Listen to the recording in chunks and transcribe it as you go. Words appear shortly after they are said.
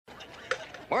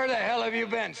Where the hell have you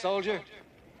been, soldier?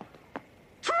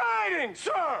 Training,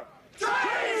 sir!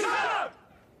 Training, sir!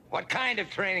 What kind of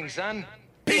training, son?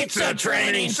 Pizza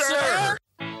training, sir!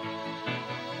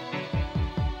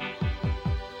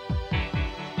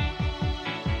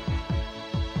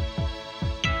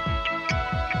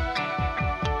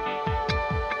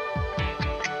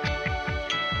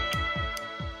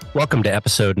 Welcome to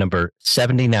episode number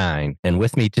 79. And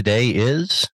with me today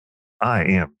is... I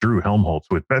am Drew Helmholtz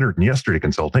with Better Than Yesterday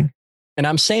Consulting. And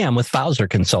I'm Sam with Fowler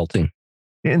Consulting.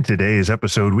 In today's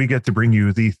episode, we get to bring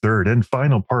you the third and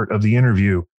final part of the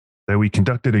interview that we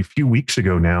conducted a few weeks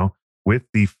ago now with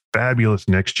the fabulous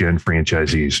Next Gen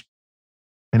franchisees.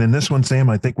 And in this one,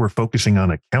 Sam, I think we're focusing on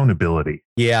accountability.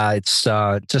 Yeah, it's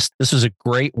this is a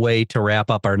great way to wrap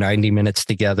up our 90 minutes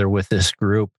together with this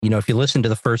group. You know, if you listen to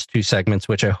the first two segments,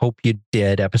 which I hope you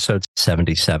did, episodes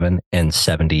 77 and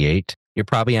 78, you're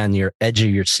probably on your edge of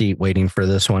your seat waiting for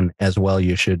this one as well.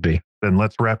 You should be. Then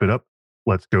let's wrap it up.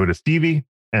 Let's go to Stevie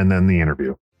and then the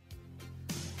interview.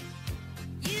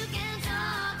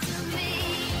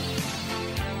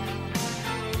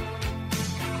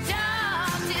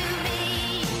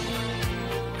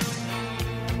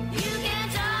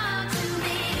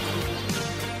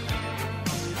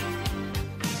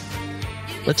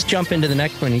 Let's jump into the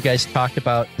next one. You guys talked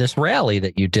about this rally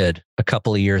that you did a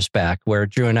couple of years back where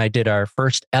Drew and I did our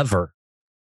first ever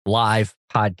live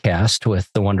podcast with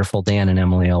the wonderful Dan and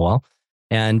Emily Elwell.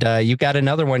 And you got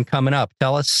another one coming up.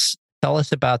 Tell us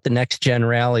about the Next Gen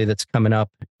rally that's coming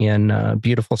up in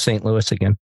beautiful St. Louis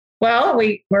again. Well,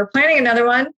 we're planning another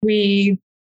one. We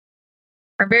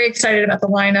are very excited about the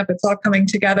lineup. It's all coming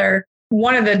together.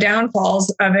 One of the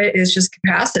downfalls of it is just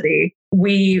capacity.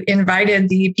 We invited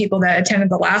the people that attended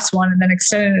the last one and then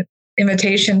extended an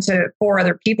invitation to 4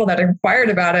 other people that inquired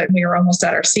about it. And we were almost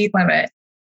at our seat limit,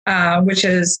 which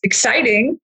is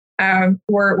exciting.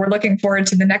 We're looking forward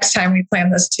to the next time we plan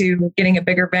this to getting a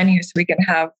bigger venue so we can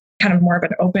have kind of more of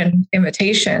an open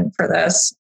invitation for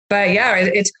this. But yeah,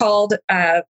 it's called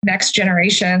Next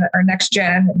Generation or Next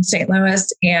Gen in St.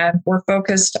 Louis. And we're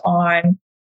focused on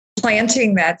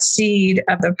planting that seed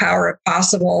of the power of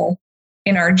possible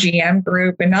in our GM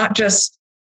group, and not just,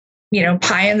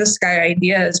 pie in the sky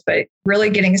ideas, but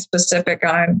really getting specific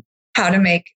on how to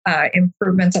make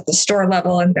improvements at the store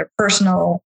level in their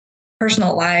personal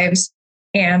lives,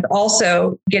 and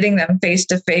also getting them face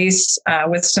to face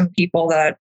with some people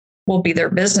that will be their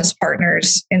business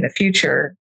partners in the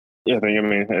future. Yeah,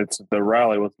 it's the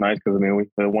rally was nice because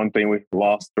the one thing we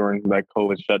lost during that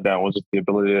COVID shutdown was just the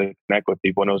ability to connect with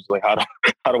people, and it was like,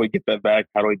 how do we get that back?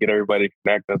 How do we get everybody to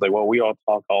connect? And I was like, well, we all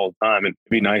talk all the time, and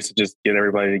it'd be nice to just get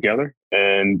everybody together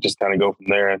and just kind of go from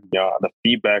there. And the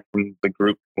feedback from the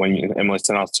group when Emily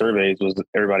sent out surveys was that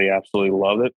everybody absolutely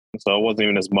loved it. So it wasn't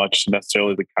even as much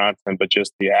necessarily the content, but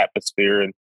just the atmosphere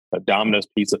and the Domino's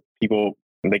piece of people.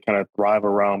 And they kind of thrive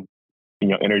around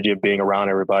energy of being around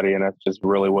everybody. And that's just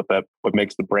really what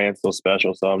makes the brand so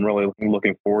special. So I'm really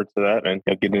looking forward to that and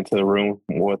getting into the room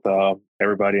with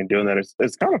everybody and doing that.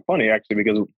 It's kind of funny actually,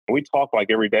 because we talk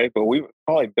like every day, but we've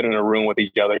probably been in a room with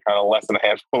each other kind of less than a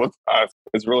handful of times.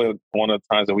 It's really one of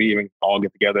the times that we even all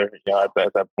get together at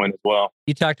that point as well.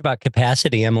 You talked about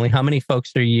capacity, Emily. How many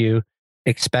folks are you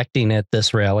expecting at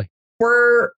this rally?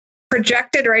 We're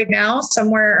projected right now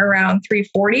somewhere around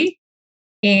 340.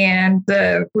 And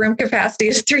the room capacity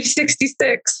is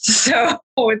 366. So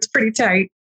it's pretty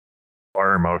tight.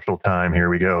 Our emotional time. Here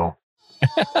we go.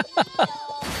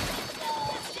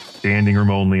 Standing room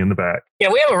only in the back. Yeah,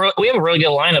 we have a really good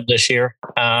lineup this year.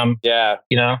 Yeah.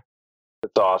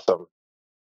 It's awesome.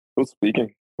 Who's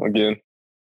speaking again?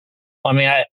 I'm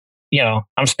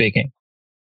speaking.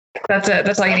 That's it.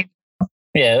 That's all you need.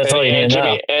 Yeah, that's all you need to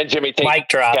know. And Jimmy takes mic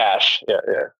drop. Cash. Yeah.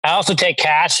 I also take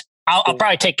cash. I'll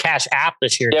probably take Cash App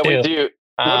this year, too. Yeah, we do.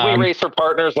 Did we race for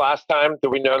partners last time? Do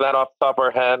we know that off the top of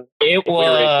our head? It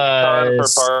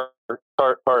was...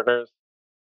 for partners.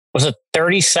 Was it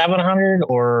 3,700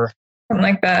 or... Something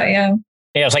like that, yeah.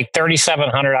 Yeah, it was like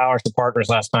 3,700 hours for partners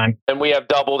last time. And we have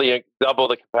double the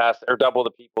capacity, or double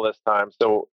the people this time.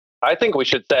 So I think we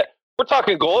should set... We're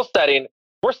talking goal setting.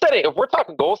 If we're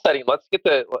talking goal setting, let's get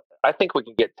I think we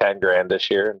can get 10 grand this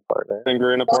year in partner. 10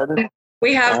 grand a partner?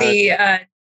 We have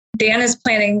Dan is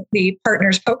planning the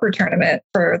partners poker tournament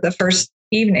for the first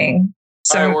evening.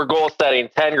 So all right, we're goal setting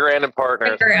 10 grand in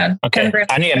partners. 10 grand. Okay. 10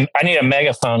 grand. I need a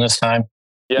megaphone this time.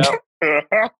 Yeah.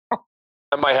 I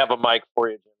might have a mic for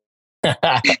you, Jimmy.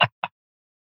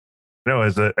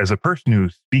 As a person who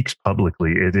speaks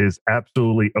publicly, it is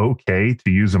absolutely okay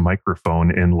to use a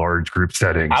microphone in large group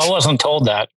settings. I wasn't told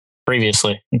that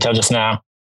previously until just now.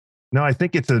 No, I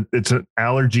think it's an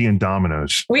allergy and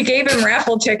Domino's. We gave him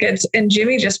raffle tickets and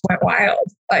Jimmy just went wild.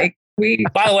 Like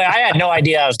By the way, I had no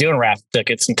idea I was doing raffle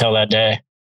tickets until that day.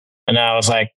 And I was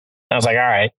like, all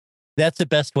right. That's the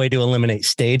best way to eliminate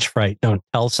stage fright. Don't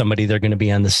tell somebody they're going to be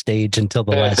on the stage until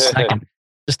the last second.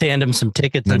 Just hand them some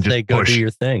tickets and say, go do your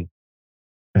thing.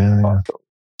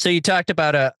 So you talked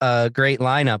about a great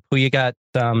lineup. Who you got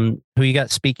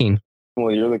speaking?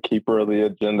 Well, you're the keeper of the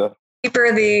agenda. Keeper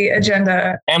of the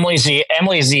agenda. Emily's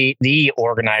the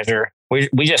organizer.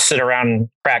 We just sit around and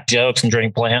crack jokes and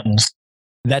drink Blanton's.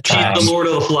 That's She's the Lord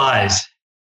of the Flies.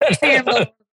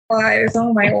 Flies.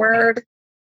 Oh my word.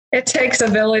 It takes a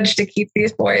village to keep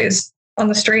these boys on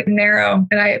the straight and narrow.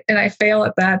 And I fail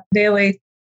at that daily.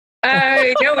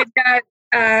 We've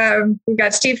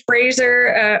got Steve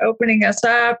Fraser opening us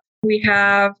up. We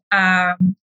have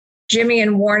Jimmy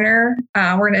and Warner.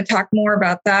 We're going to talk more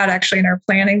about that actually in our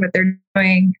planning, but they're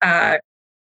doing kind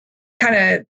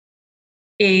of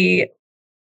a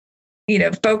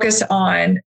focus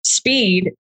on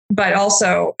speed, but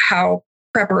also how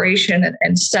preparation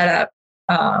and setup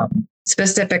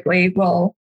specifically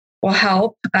will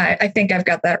help. I think I've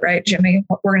got that right, Jimmy.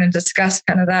 We're going to discuss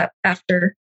kind of that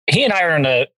after. He and I are in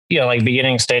the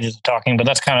beginning stages of talking, but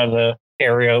that's kind of the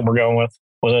area we're going with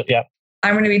it. Yeah.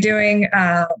 I'm going to be doing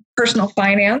personal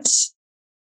finance,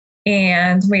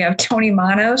 and we have Tony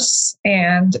Manos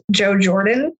and Joe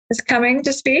Jordan is coming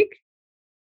to speak.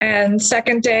 And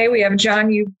second day, we have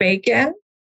John U. Bacon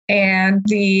and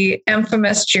the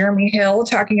infamous Jeremy Hill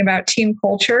talking about team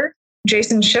culture.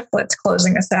 Jason Shiflett's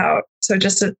closing us out. So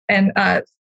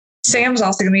Sam's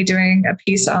also going to be doing a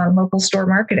piece on local store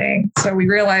marketing. So we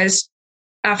realized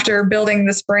after building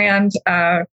this brand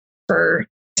for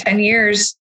 10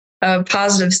 years of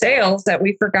positive sales that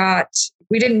we forgot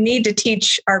we didn't need to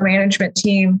teach our management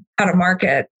team how to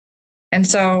market. And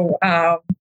so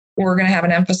we're going to have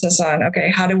an emphasis on, okay,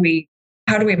 how do we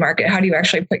market? How do you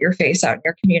actually put your face out in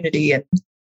your community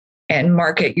and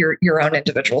market your own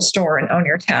individual store and own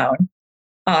your town?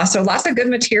 So lots of good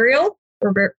material.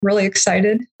 We're really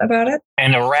excited about it.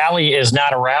 And a rally is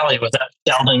not a rally without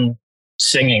Sheldon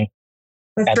singing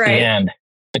at the end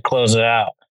to close it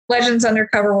out. Legends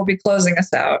Undercover will be closing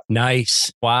us out.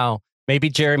 Nice. Wow. Maybe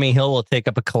Jeremy Hill will take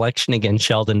up a collection again,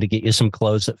 Sheldon, to get you some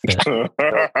clothes that fit.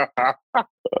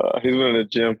 He's been in the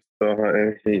gym,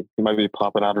 so he might be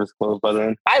popping out of his clothes by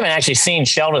then. I haven't actually seen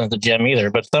Sheldon at the gym either,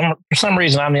 but for some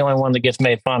reason, I'm the only one that gets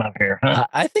made fun of here. Huh?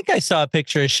 I think I saw a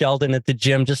picture of Sheldon at the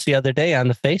gym just the other day on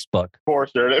the Facebook. For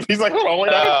sure. He's like, hold on,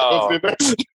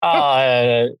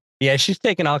 wait, yeah, she's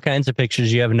taking all kinds of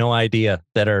pictures you have no idea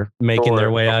that are making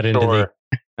their way out into the...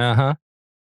 Uh-huh.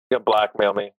 You got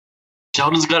blackmail me.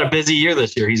 Sheldon's got a busy year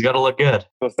this year. He's got to look good.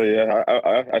 I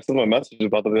sent him a message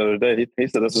about that the other day. He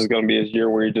said this is going to be his year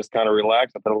where he just kind of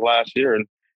relaxed after the last year, and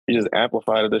he just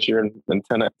amplified it this year and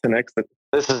 10x it.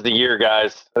 This is the year,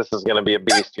 guys. This is going to be a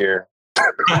beast year.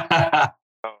 I'm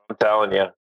telling you.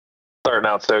 Starting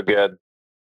out so good.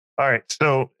 All right.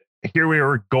 So here we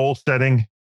are, goal setting.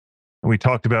 And we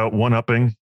talked about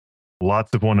one-upping.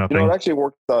 Lots of one-upping. It actually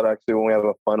works out when we have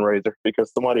a fundraiser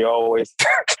because somebody always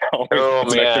puts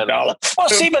an extra dollar. Well,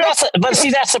 see,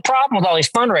 that's the problem with all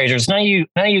these fundraisers. None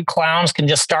of you clowns can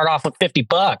just start off with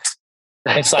 $50.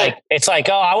 It's like,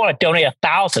 oh, I want to donate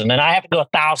 1,000, and I have to go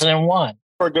 1,001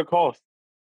 for a good cause.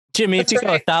 Jimmy, if you go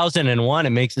 1,001, it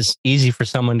makes it easy for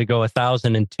someone to go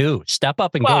 1,002. Step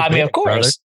up and go. I mean, big, of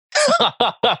course.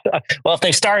 Well, if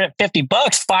they start at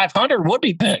 $50, 500 would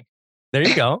be big. There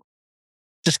you go.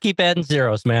 Just keep adding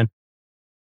zeros, man.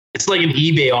 It's like an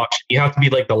eBay auction. You have to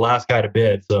be like the last guy to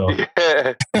bid. So,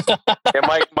 yeah,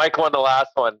 Mike won the last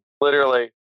one, literally.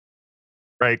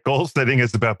 Right. Goal setting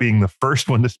is about being the first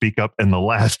one to speak up and the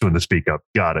last one to speak up.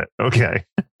 Got it. Okay.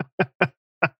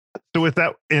 So with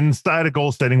that, inside of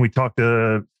goal setting, we talked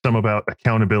some about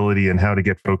accountability and how to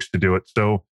get folks to do it.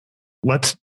 So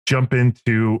let's jump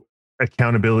into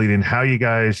accountability and how you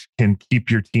guys can keep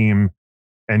your team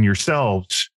and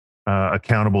yourselves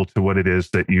accountable to what it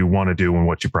is that you want to do and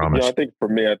what you promise. I think for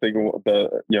me, one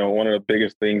of the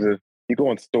biggest things is you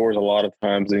go in stores a lot of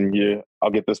times and I'll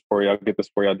get this for you, I'll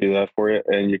do that for you,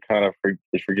 and you kind of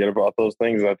forget about those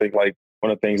things. And I think like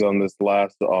one of the things on this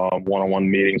last one-on-one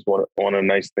meetings, one of the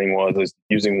nice thing was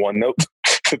using OneNote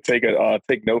to take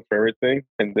note for everything,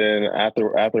 and then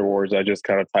afterwards, I just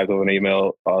kind of typed up an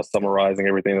email summarizing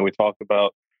everything that we talked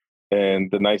about.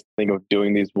 And the nice thing of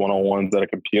doing these one-on-ones at a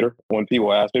computer, when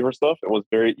people ask me for stuff, it was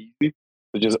very easy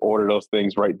to just order those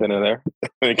things right then and there.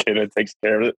 And it takes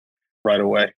care of it right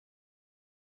away.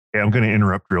 Hey, I'm going to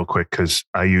interrupt real quick because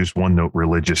I use OneNote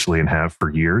religiously and have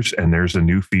for years. And there's a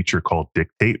new feature called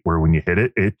Dictate where when you hit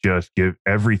it, it just gives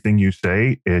everything you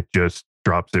say, it just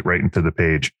drops it right into the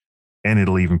page. And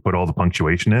it'll even put all the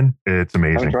punctuation in. It's I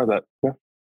amazing. haven't tried that. Yeah.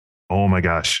 Oh my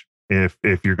gosh. If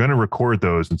you're going to record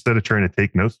those, instead of trying to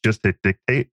take notes, just hit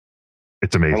Dictate.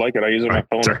 It's amazing. I like it. I use it on my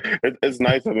phone. Sorry. It's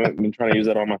nice. I've been trying to use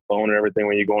it on my phone and everything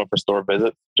when you go in for store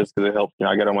visits, just because it helps.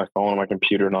 I get on my phone, on my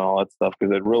computer, and all that stuff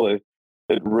because it really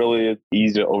is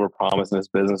easy to overpromise in this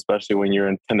business, especially when you're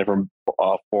in 10 different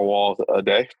four walls a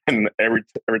day, and every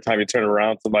time you turn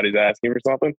around, somebody's asking for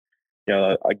something.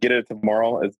 I get it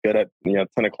tomorrow. It's good at 10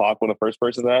 o'clock when the first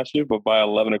person asks you, but by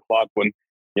 11 o'clock when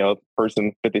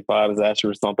person 55 has asked you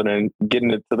for something, and getting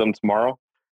it to them tomorrow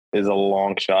is a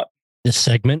long shot. This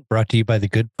segment brought to you by the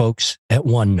good folks at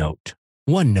OneNote.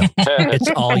 OneNote,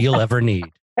 it's all you'll ever need.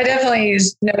 I definitely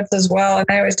use notes as well. And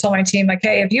I always tell my team, like,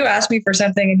 hey, if you ask me for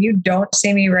something and you don't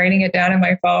see me writing it down in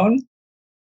my phone,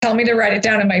 tell me to write it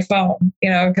down in my phone,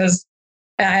 because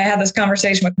I had this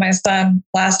conversation with my son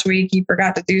last week. He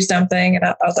forgot to do something. And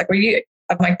I was like,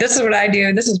 I'm like, this is what I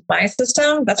do. This is my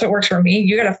system. That's what works for me.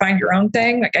 You got to find your own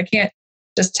thing. Like, I can't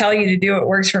just tell you to do what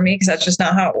works for me because that's just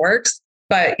not how it works.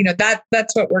 But,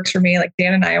 that's what works for me. Like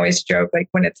Dan and I always joke, like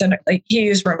when it's in, like he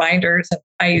used reminders and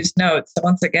I use notes. So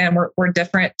once again, we're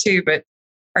different too, but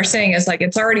our saying is like,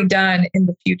 it's already done in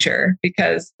the future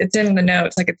because it's in the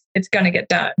notes. Like it's going to get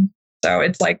done. So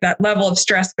it's like that level of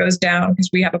stress goes down because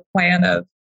we have a plan of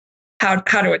how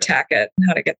to attack it and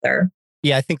how to get there.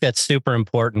 Yeah, I think that's super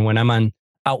important. When I'm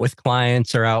out with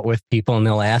clients or out with people and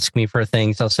they'll ask me for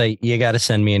things, I'll say, you got to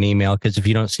send me an email because if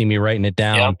you don't see me writing it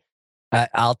down,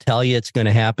 I'll tell you it's going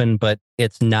to happen, but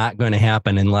it's not going to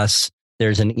happen unless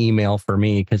there's an email for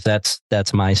me because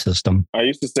that's my system. I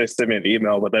used to say send me an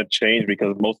email, but that changed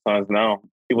because most times now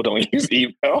people don't use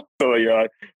email. So I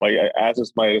ask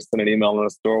somebody to send an email in the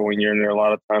store when you're in there. A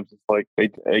lot of times it's like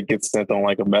it gets sent on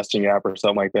like a messaging app or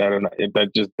something like that, and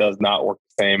that just does not work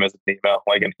the same as an email.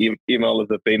 Like an email is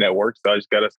the thing that works. So I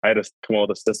had to come up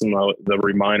with a system. The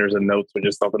reminders and notes were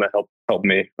just something that helped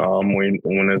me when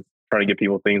it's trying to get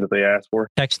people things that they ask for.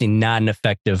 Texting, not an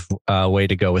effective way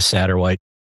to go with Satterwhite.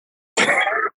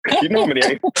 You know how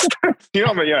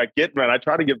many I get, man. I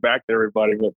try to get back to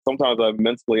everybody, but sometimes I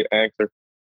mentally answer.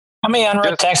 How many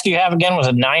unread texts do you have again? Was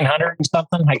it 900 and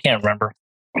something? I can't remember.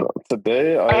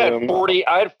 Today I had 40.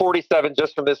 I had 47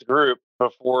 just from this group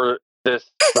before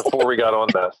we got on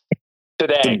this.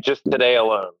 Just today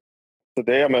alone.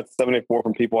 Today I'm at 74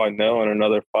 from people I know and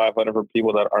another 500 from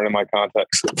people that aren't in my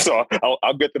contacts. So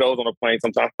I'll get to those on a plane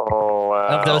sometime. Oh,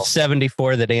 wow. Of those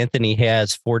 74 that Anthony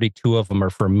has, 42 of them are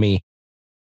from me.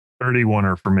 31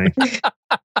 are for me.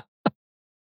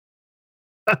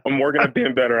 I'm working at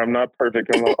being better. I'm not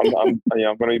perfect. I'm going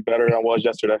to be better than I was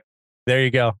yesterday. There you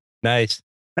go. Nice.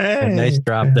 Hey. Nice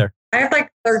drop there. I have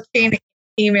like 13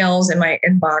 emails in my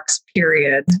inbox,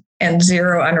 period, and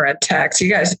 0 unread texts.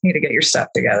 You guys need to get your stuff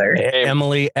together. Hey,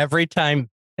 Emily, every time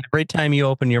you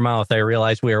open your mouth, I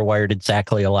realize we are wired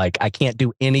exactly alike. I can't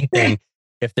do anything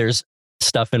if there's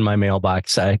stuff in my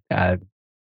mailbox. I got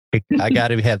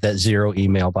to have that 0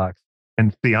 email box.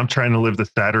 And see, I'm trying to live the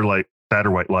Satterwhite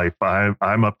life.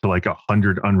 I'm up to like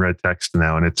 100 unread texts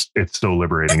now, and it's so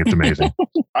liberating. It's amazing.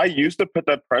 I used to put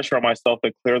that pressure on myself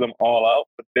to clear them all out,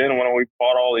 but then when we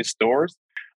bought all these stores,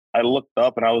 I looked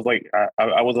up and I was like,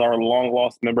 I was our long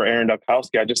lost member, Aaron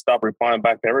Dukowski. I just stopped replying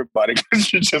back to everybody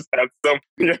because you just had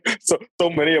so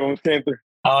many of them came through.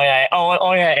 Oh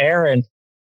yeah, Aaron.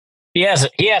 He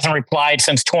hasn't replied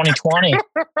since 2020.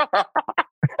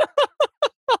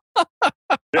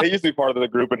 Yeah, he used to be part of the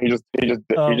group, and he just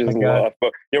left.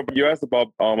 But you asked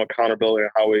about accountability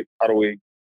and how do we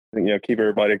keep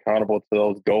everybody accountable to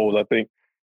those goals. I think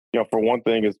for one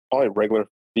thing is probably regular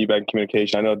feedback and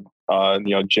communication. I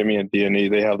know Jimmy and D&E,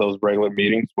 they have those regular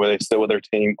meetings where they sit with their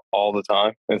team all the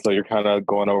time, and so you're kind of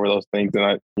going over those things.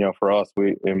 And for us,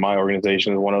 we in my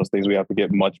organization is one of those things we have to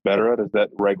get much better at is that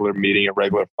regular meeting and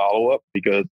regular follow up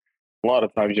because a lot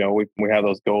of times, we have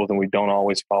those goals and we don't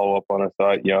always follow up on it.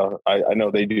 So, I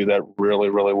know they do that really,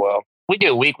 really well. We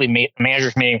do a weekly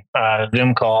managers meeting,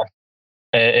 Zoom call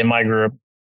in my group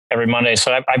every Monday.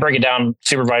 So I break it down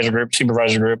supervisor group,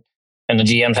 and the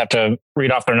GMs have to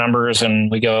read off their numbers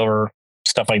and we go over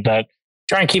stuff like that.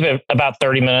 Try and keep it about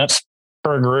 30 minutes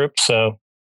per group. So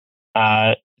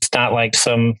it's not like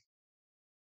some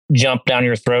jump down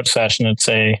your throat session and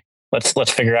say, let's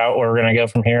figure out where we're going to go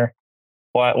from here.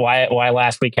 Why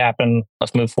last week happened?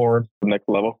 Let's move forward. Next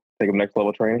level. Take them next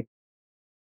level training.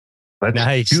 That's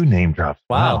nice. 2 name drops.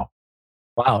 Wow.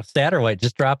 Satterwhite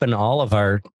just dropping all of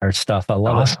our stuff. I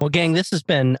love it. Well, gang, this has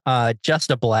been just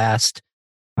a blast.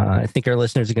 I think our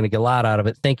listeners are going to get a lot out of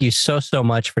it. Thank you so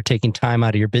much for taking time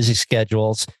out of your busy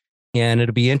schedules. And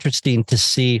it'll be interesting to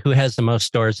see who has the most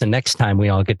stores the next time we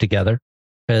all get together,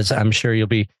 because I'm sure you'll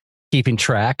be keeping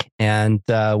track, and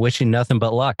wishing nothing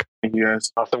but luck. Thank you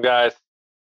guys. Awesome, guys.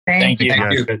 Thank you.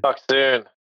 Thank you. Talk soon.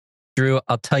 Drew,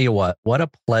 I'll tell you what a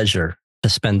pleasure to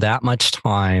spend that much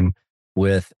time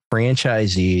with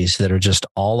franchisees that are just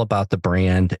all about the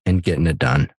brand and getting it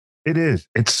done. It is.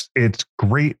 It's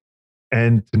great.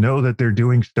 And to know that they're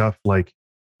doing stuff like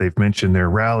they've mentioned their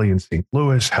rally in St.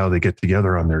 Louis, how they get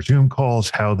together on their Zoom calls,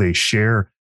 how they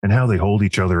share, and how they hold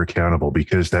each other accountable,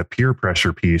 because that peer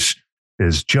pressure piece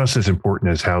is just as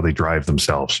important as how they drive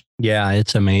themselves. Yeah,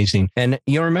 it's amazing. And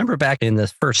you remember back in the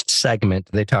first segment,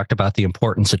 they talked about the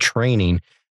importance of training.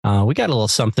 We got a little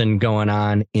something going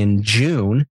on in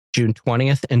June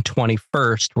 20th and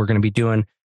 21st. We're going to be doing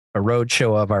a road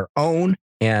show of our own,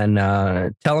 and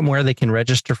tell them where they can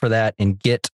register for that and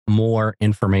get more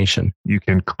information. You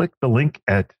can click the link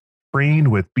at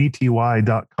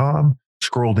trainwithbty.com,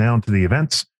 scroll down to the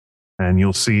events, and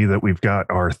you'll see that we've got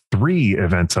our 3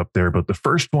 events up there. But the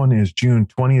first one is June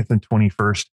 20th and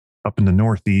 21st up in the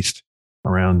Northeast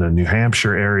around the New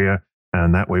Hampshire area.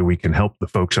 And that way we can help the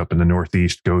folks up in the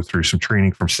Northeast go through some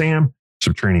training from Sam,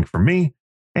 some training from me,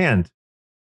 and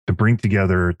to bring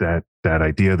together that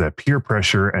idea, that peer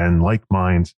pressure and like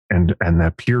minds and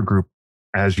that peer group,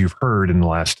 as you've heard in the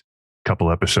last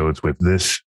couple episodes with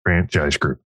this franchise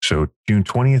group. So June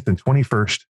 20th and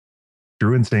 21st,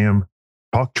 Drew and Sam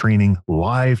talk training,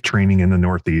 live training in the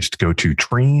Northeast. Go to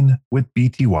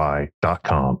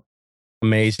trainwithbty.com.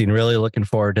 Amazing. Really looking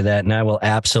forward to that. And I will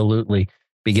absolutely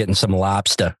be getting some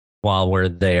lobster while we're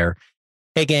there.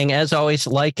 Hey, gang, as always,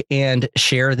 like and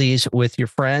share these with your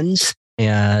friends.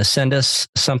 Send us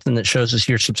something that shows us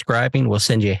you're subscribing. We'll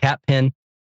send you a hat pin.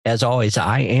 As always,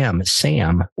 I am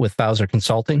Sam with Fowler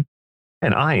Consulting.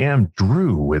 And I am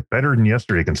Drew with Better Than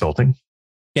Yesterday Consulting.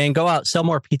 Gang, go out, sell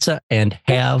more pizza, and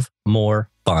have more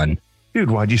fun. Dude,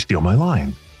 why'd you steal my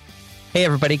line? Hey,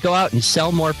 everybody, go out and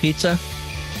sell more pizza.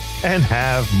 And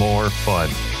have more fun.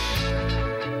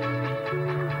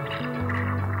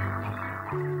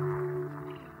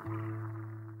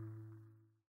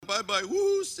 Bye-bye.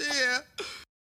 Woo, see ya.